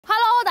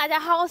大家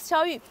好，我是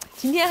小雨。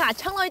今天哈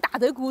抢了一大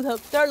堆骨头，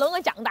这儿弄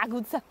个酱大骨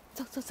吃。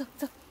走走走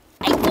走。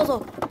哎，走，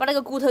把那个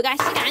骨头给它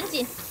洗干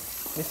净。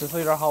你身手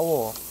有点好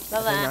哦，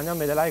老板，娘娘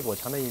没得哪一个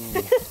抢得赢你。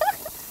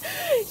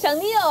像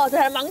你哦，在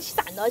那儿忙起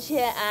赚到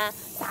钱啊，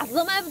啥子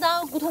都买不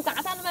到，骨头渣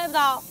渣都买不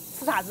到，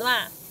吃啥子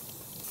嘛？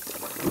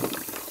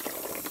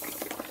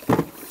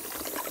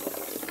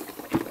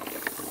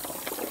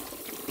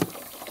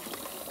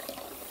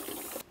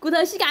骨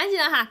头洗干净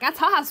了哈，给它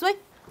焯下水。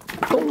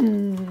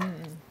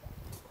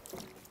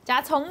加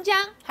葱姜，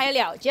还有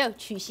料酒，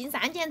去腥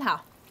3件套。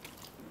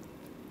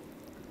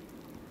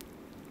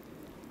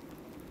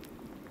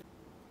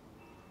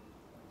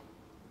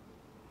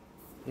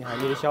你看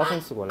你的小粉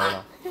丝过来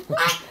了。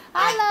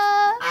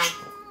Hello，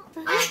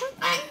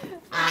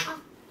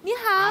 你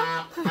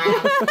好。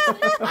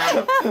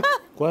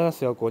果然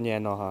是要过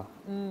年了哈。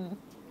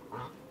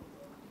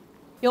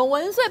用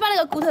温水把那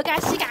个骨头给它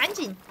洗干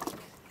净。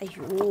哎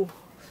呦，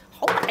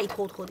好白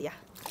坨坨的呀！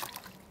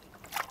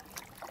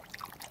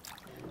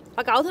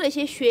把高头那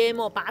些血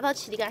膜扒到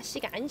起的给它洗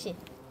干净。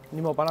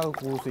你莫把那个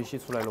骨髓洗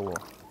出来了哦。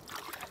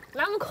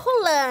啷个可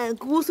能？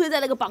骨髓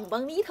在那个棒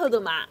棒里头的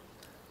嘛。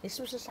你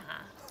是不是傻？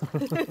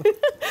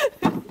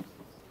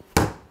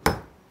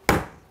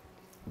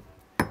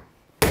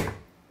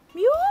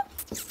哟，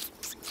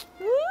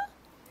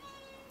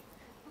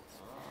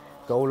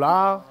够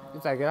啦，你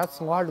再给他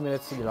吃，我哈儿就没得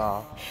吃的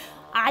了。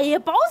哎呀，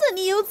保证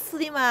你有吃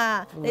的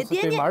嘛。那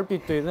点点对猫儿比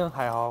对人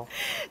还好。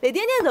那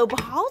点点肉不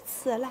好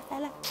吃，来，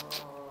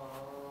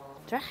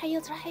这儿还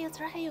有，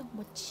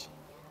莫急，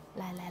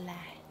来。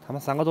他们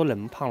3个都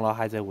恁胖了，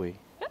还在喂。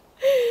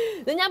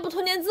人家不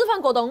囤点脂肪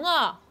过冬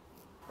啊，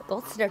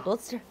多吃点。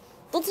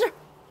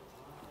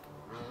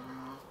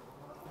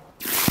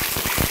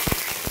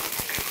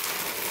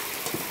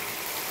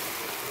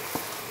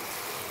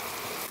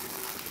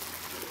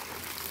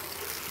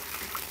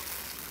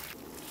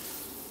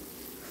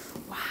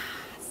哇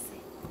塞！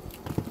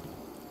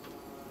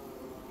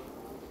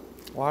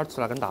我哈儿吃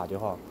那根大的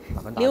哈，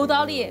那根大的。留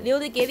到你，留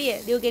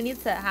给你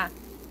吃哈，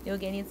留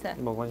给你吃。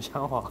你莫管你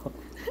想哈。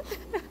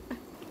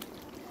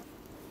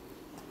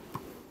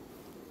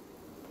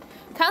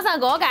炕上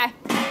锅盖，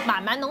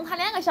慢慢弄它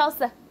2个小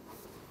时。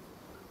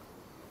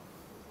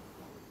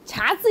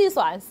掐指一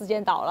算，时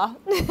间到了。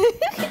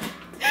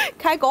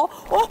开锅，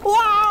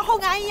哇，好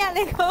安逸啊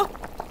那个。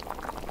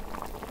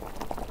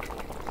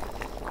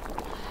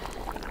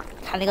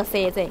看那个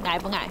色泽爱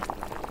不爱？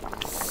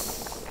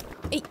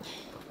哎，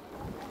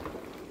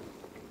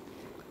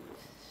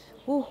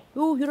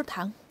有点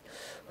烫。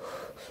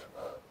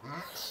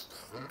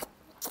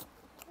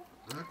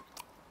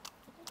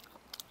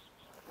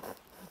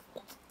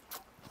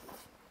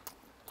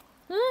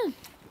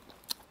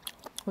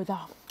味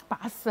道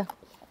巴适。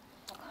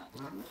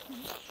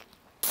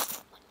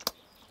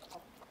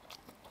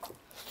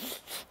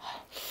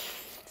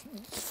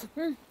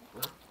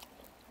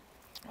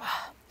哇，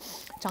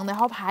胀得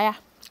好怕呀！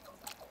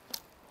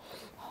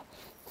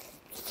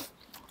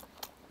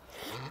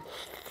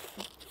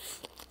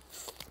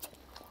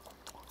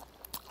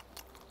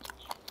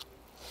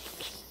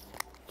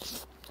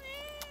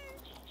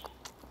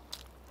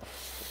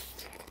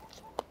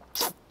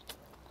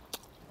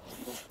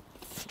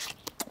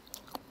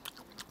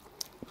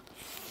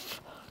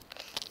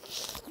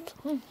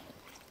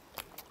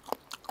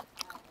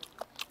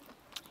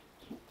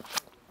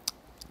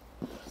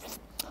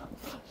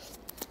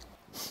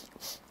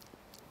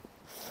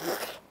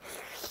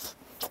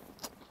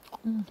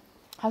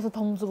还是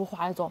童子骨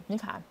化的重，你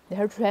看那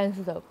会儿全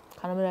是肉，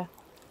看到没得？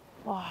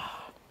哇，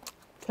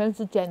全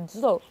是腱子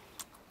肉。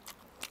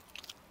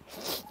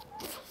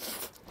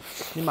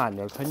你慢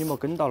点啃，你莫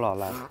梗到了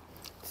来。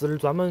侄儿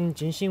专门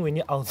精心为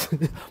你熬制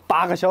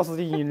8个小时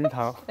的银耳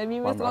汤。那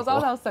明明是我早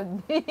上剩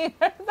的银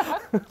耳汤。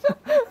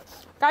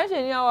感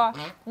谢你啊！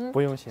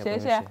不用谢，谢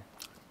谢。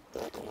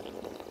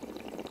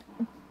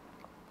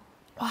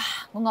哇，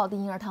我熬的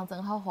银耳汤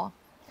真好喝。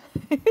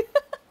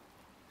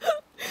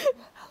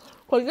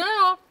快点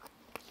啊！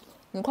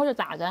你快去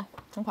炸子，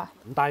很快。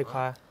这么大一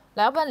块。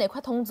那要不然那块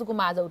童子骨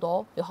嘛，肉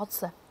多又好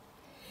吃。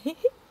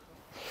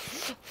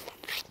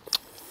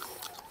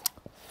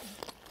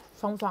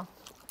爽不爽？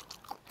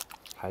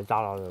太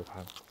炸了这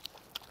块。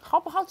好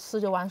不好吃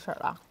就完事儿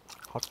了。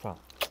好吃啊！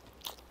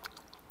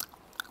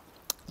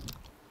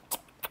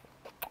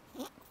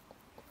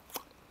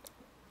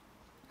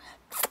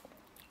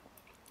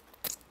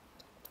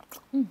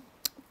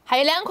还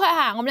有2块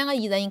哈，我们2个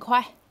一人1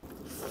块。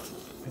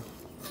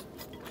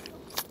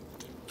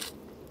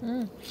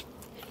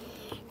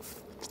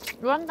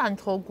软蛋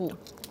脱骨。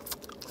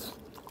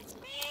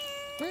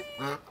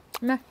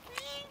来。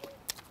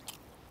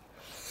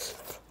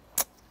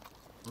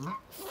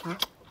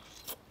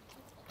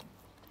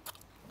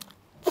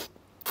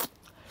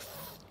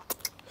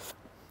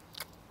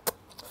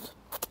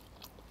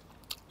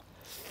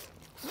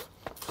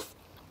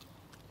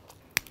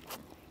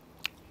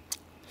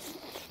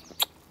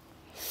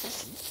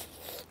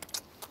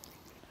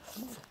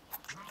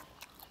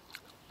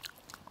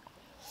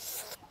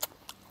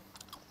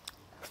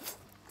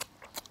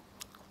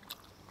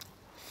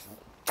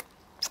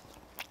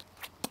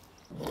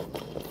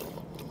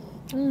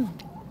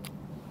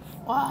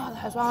哇，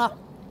太爽了！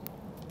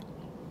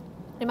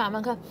你慢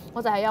慢啃，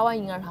我再舀碗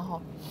银耳汤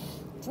喝。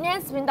今天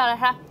视频到这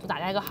哈，祝大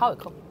家一个好胃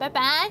口，拜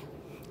拜。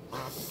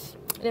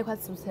你快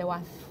吃不吃得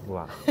完？不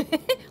啊。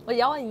我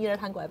舀碗银耳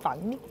汤过来帮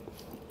你。